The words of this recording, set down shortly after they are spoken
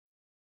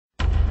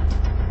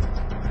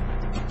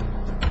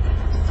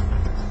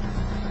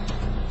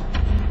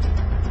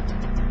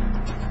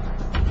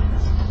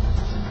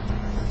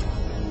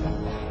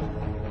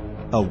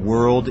A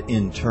world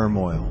in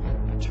turmoil.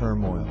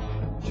 Turmoil.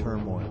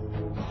 Turmoil.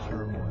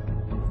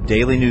 Turmoil.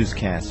 Daily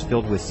newscasts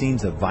filled with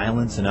scenes of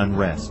violence and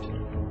unrest.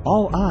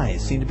 All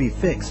eyes seem to be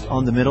fixed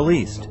on the Middle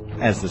East,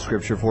 as the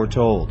scripture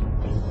foretold.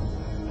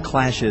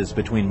 Clashes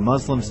between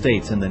Muslim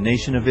states and the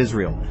nation of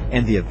Israel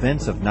and the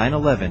events of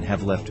 9/11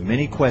 have left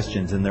many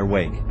questions in their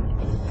wake.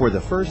 For the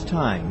first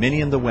time,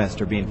 many in the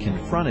West are being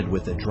confronted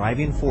with the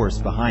driving force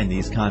behind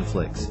these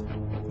conflicts: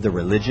 the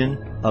religion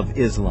of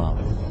Islam.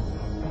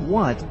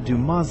 What do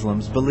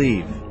Muslims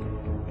believe?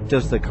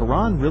 Does the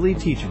Quran really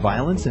teach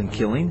violence and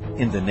killing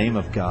in the name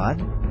of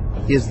God?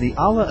 Is the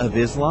Allah of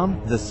Islam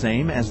the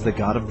same as the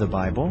God of the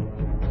Bible?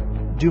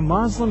 Do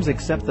Muslims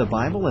accept the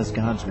Bible as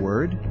God's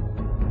word?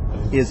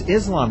 Is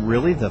Islam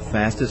really the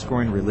fastest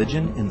growing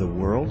religion in the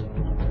world?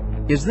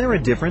 Is there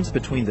a difference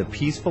between the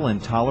peaceful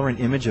and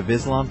tolerant image of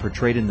Islam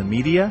portrayed in the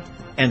media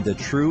and the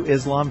true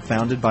Islam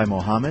founded by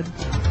Muhammad?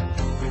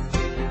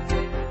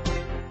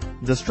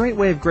 The Straight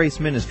Way of Grace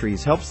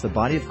Ministries helps the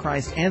body of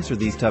Christ answer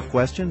these tough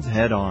questions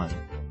head on.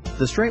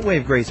 The Straight Way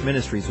of Grace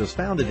Ministries was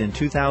founded in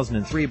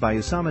 2003 by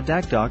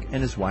Usama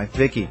and his wife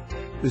Vicky.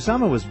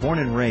 Usama was born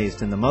and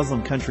raised in the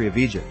Muslim country of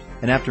Egypt,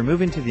 and after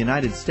moving to the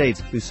United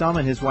States, Usama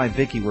and his wife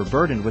Vicky were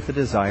burdened with the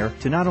desire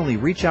to not only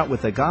reach out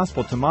with the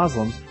gospel to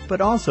Muslims,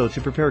 but also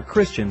to prepare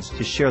Christians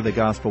to share the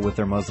gospel with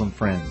their Muslim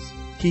friends.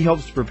 He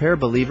helps prepare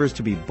believers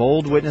to be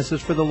bold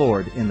witnesses for the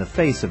Lord in the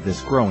face of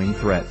this growing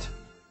threat.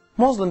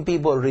 Muslim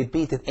people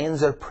repeated in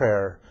their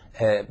prayer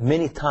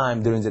many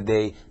times during the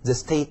day the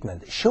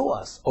statement, "Show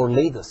us or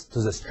lead us to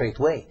the straight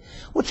way,"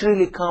 which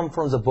really comes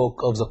from the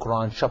book of the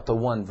Quran, chapter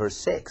 1, verse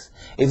 6.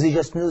 If they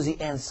just knew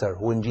the answer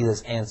when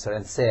Jesus answered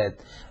and said,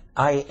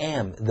 "I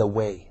am the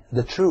way,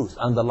 the truth,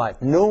 and the life.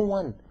 No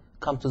one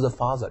comes to the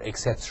Father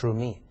except through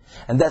me."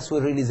 And that's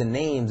where really the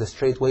name, the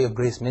Straight Way of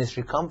Grace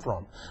Ministry, come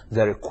from.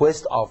 The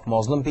request of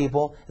Muslim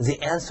people,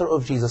 the answer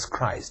of Jesus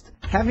Christ.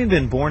 Having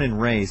been born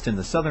and raised in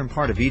the southern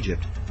part of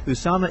Egypt,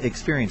 Usama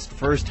experienced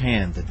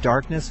firsthand the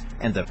darkness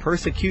and the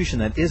persecution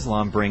that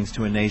Islam brings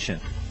to a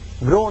nation.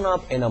 Growing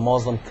up in a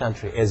Muslim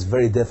country is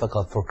very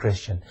difficult for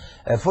Christian.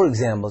 For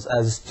example,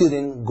 as a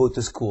student go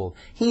to school,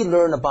 he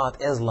learn about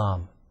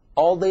Islam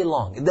all day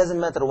long. It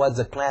doesn't matter what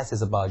the class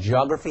is about,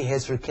 geography,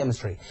 history,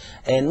 chemistry.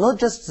 And not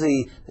just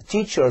the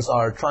teachers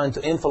are trying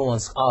to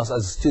influence us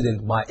as a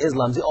student by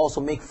Islam, they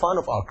also make fun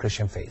of our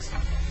Christian faith.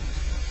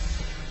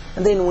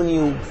 And then when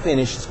you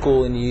finish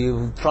school and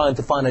you're trying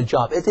to find a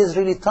job, it is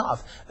really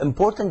tough.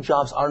 Important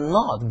jobs are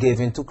not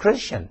given to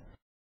Christian.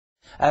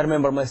 I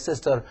remember my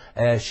sister,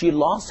 she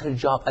lost her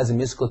job as a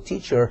musical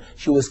teacher.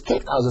 She was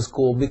kicked out of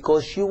school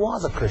because she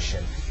was a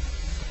Christian.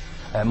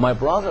 My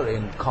brother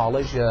in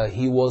college,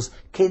 he was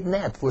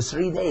kidnapped for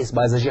 3 days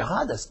by the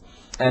jihadists.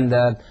 And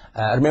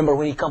I remember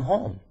when he came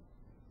home,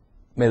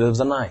 middle of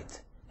the night,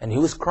 and he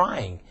was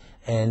crying.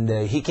 And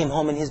he came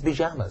home in his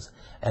pajamas.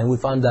 And we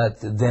found out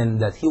then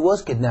that he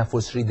was kidnapped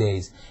for 3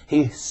 days.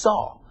 He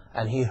saw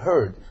and he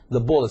heard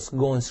the bullets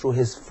going through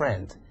his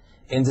friend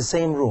in the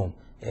same room,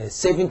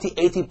 70,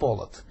 80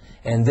 bullets.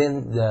 And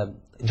then the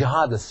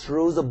jihadists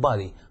threw the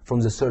body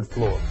from the 3rd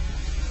floor.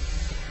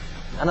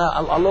 And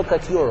I look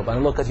at Europe and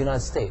I look at the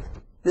United States.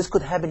 This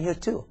could happen here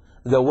too.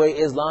 The way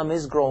Islam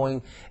is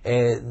growing,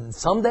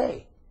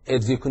 someday,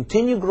 if they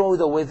continue growing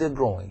the way they're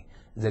growing,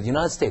 the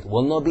United States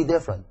will not be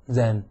different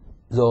than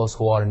those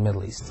who are in the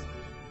Middle East.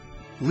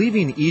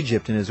 Leaving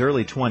Egypt in his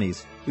early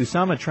 20s,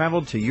 Usama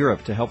traveled to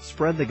Europe to help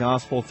spread the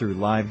gospel through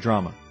live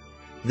drama.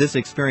 This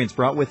experience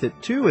brought with it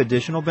 2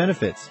 additional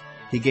benefits.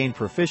 He gained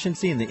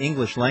proficiency in the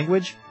English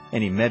language,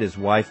 and he met his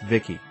wife,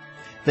 Vicky.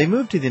 They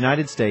moved to the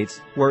United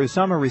States, where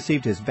Usama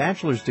received his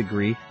bachelor's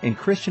degree in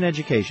Christian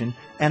education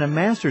and a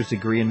master's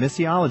degree in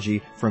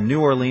missiology from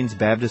New Orleans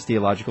Baptist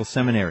Theological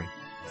Seminary.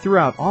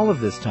 Throughout all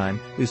of this time,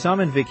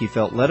 Usama and Vicky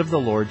felt led of the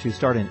Lord to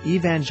start an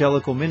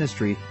evangelical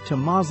ministry to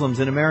Muslims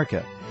in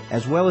America,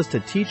 as well as to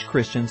teach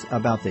Christians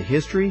about the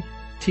history,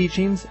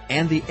 teachings,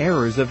 and the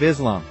errors of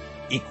Islam,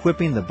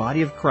 equipping the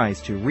body of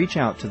Christ to reach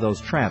out to those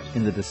trapped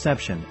in the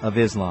deception of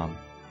Islam.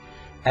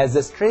 As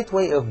the Straight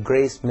Way of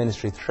Grace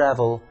Ministry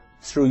travel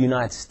through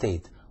United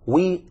States,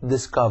 we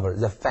discover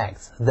the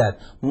fact that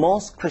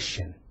most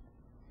Christians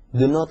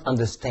do not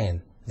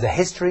understand the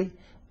history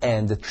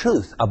and the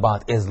truth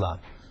about Islam,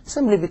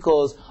 simply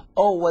because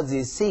all what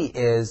they see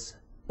is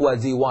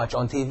what they watch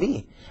on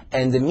TV,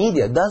 and the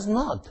media does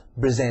not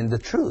present the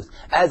truth.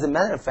 As a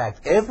matter of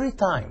fact, every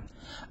time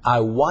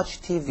I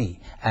watch TV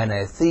and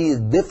I see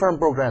different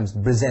programs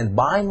presented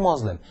by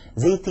Muslims,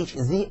 they teach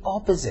the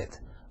opposite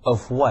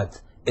of what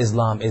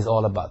Islam is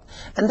all about.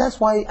 And that's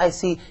why I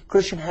see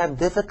Christians have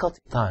difficult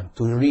time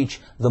to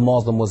reach the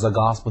Muslim with the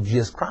gospel of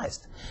Jesus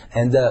Christ.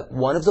 And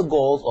one of the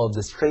goals of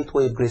the Straight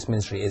Way of Grace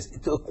Ministry is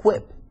to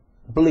equip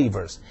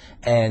believers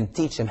and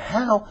teach them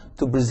how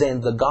to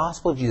present the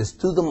gospel of Jesus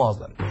to the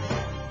Muslim.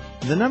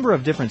 The number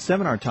of different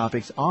seminar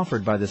topics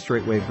offered by the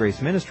Straight Way of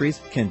Grace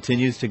Ministries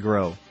continues to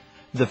grow.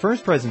 The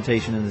first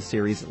presentation in the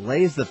series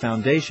lays the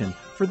foundation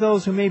for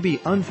those who may be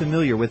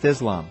unfamiliar with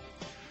Islam.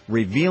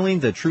 Revealing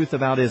the Truth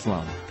About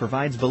Islam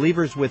provides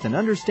believers with an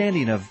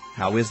understanding of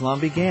how Islam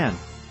began,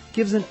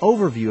 gives an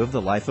overview of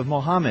the life of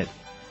Muhammad,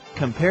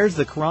 compares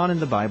the Quran and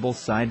the Bible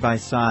side by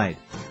side,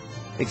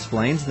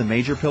 explains the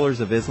major pillars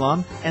of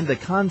Islam and the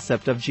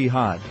concept of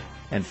jihad,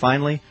 and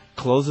finally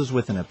closes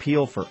with an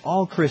appeal for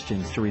all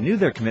Christians to renew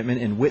their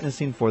commitment in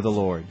witnessing for the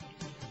Lord.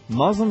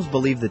 Muslims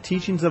believe the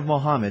teachings of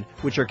Muhammad,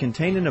 which are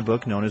contained in a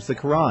book known as the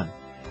Quran.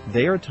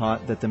 They are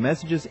taught that the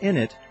messages in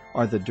it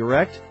are the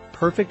direct,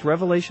 perfect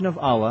revelation of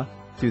Allah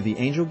through the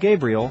angel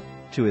Gabriel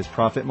to his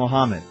prophet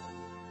Muhammad.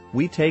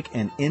 We take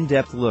an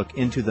in-depth look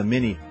into the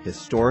many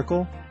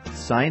historical,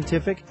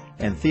 scientific,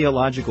 and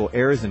theological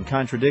errors and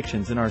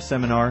contradictions in our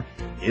seminar,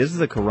 Is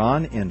the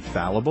Quran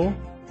Infallible?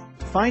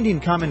 Finding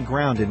common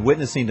ground in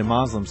witnessing to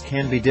Muslims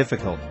can be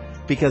difficult,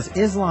 because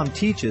Islam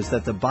teaches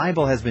that the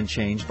Bible has been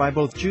changed by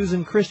both Jews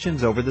and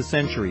Christians over the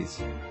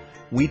centuries.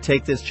 We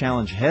take this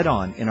challenge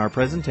head-on in our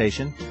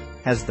presentation,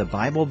 Has the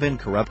Bible Been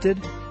Corrupted?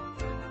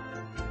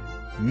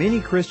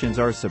 Many Christians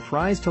are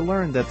surprised to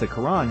learn that the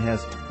Quran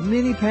has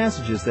many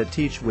passages that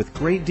teach with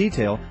great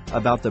detail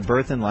about the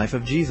birth and life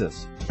of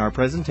Jesus. Our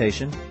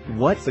presentation,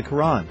 What the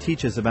Quran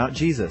Teaches About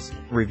Jesus,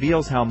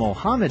 reveals how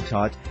Muhammad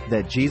taught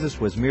that Jesus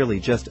was merely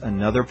just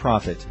another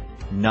prophet,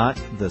 not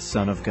the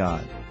Son of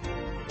God.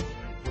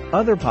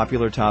 Other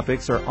popular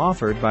topics are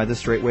offered by the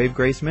StraightWave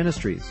Grace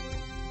Ministries.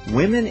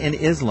 Women in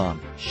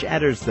Islam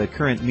shatters the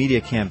current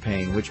media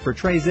campaign which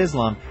portrays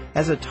Islam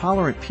as a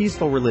tolerant,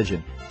 peaceful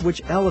religion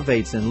which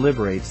elevates and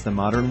liberates the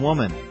modern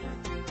woman.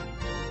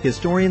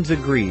 Historians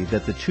agree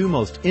that the two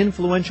most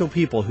influential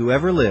people who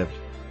ever lived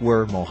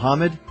were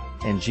Muhammad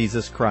and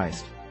Jesus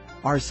Christ.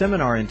 Our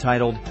seminar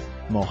entitled,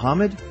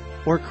 Muhammad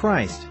or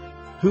Christ?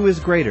 Who is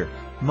greater?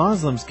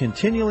 Muslims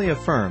continually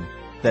affirm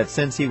that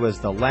since he was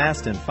the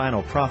last and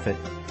final prophet,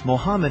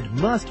 Muhammad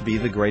must be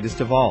the greatest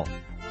of all.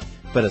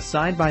 But a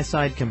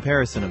side-by-side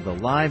comparison of the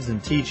lives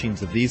and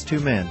teachings of these two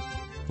men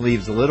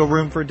leaves little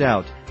room for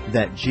doubt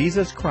that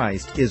Jesus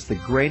Christ is the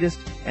greatest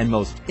and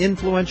most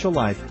influential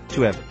life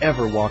to have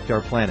ever walked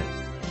our planet.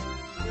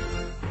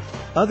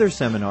 Other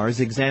seminars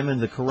examine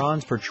the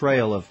Quran's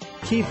portrayal of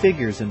key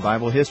figures in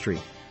Bible history,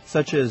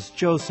 such as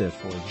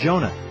Joseph or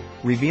Jonah,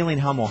 revealing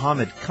how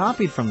Muhammad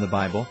copied from the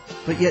Bible,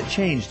 but yet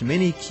changed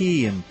many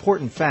key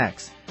important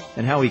facts,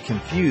 and how he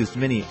confused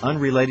many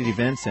unrelated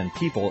events and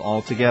people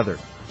altogether.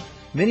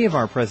 Many of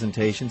our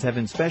presentations have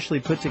been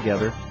specially put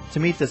together to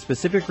meet the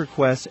specific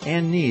requests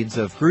and needs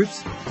of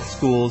groups,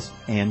 schools,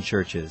 and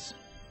churches.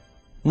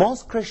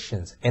 Most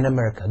Christians in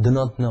America do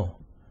not know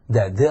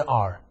that there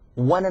are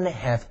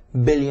 1.5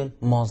 billion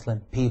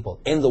Muslim people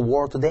in the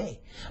world today,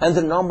 and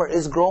the number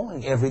is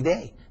growing every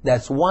day.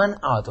 That's 1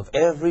 out of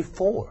every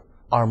 4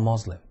 are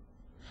Muslim.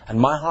 And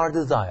my heart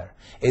desire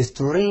is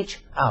to reach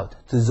out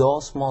to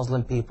those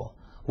Muslim people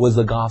with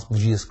the gospel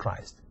of Jesus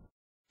Christ.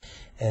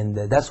 And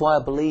that's why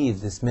I believe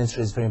this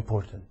ministry is very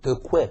important, to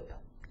equip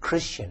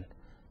Christian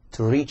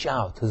to reach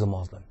out to the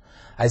Muslim.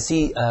 I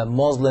see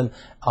Muslim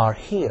are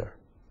here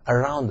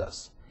around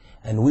us,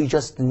 and we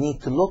just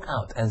need to look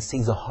out and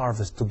see the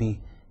harvest to be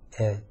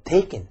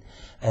taken.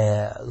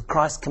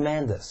 Christ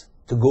commands us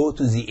to go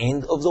to the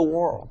end of the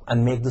world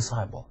and make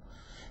disciples.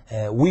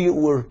 We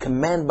were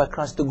commanded by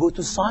Christ to go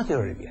to Saudi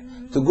Arabia,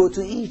 to go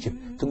to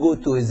Egypt, to go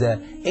to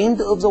the end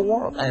of the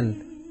world,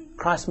 and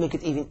Christ make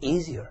it even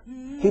easier.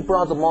 He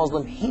brought the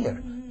Muslim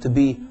here to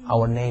be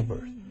our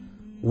neighbors.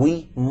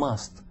 We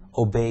must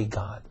obey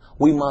God.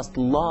 We must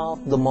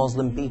love the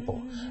Muslim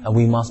people, and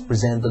we must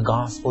present the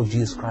gospel of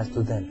Jesus Christ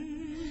to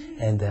them.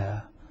 And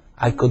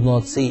I could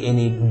not see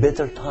any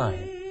better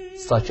time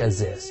such as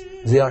this.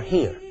 They are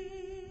here.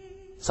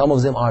 Some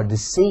of them are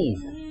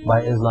deceived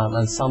by Islam,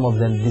 and some of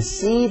them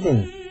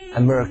deceiving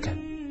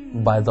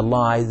American by the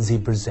lies they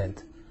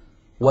present.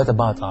 What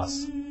about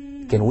us?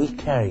 Can we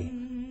carry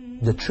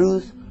the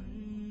truth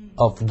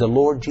of the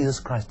Lord Jesus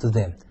Christ to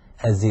them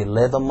as they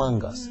live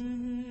among us?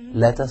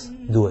 Let us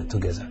do it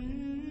together.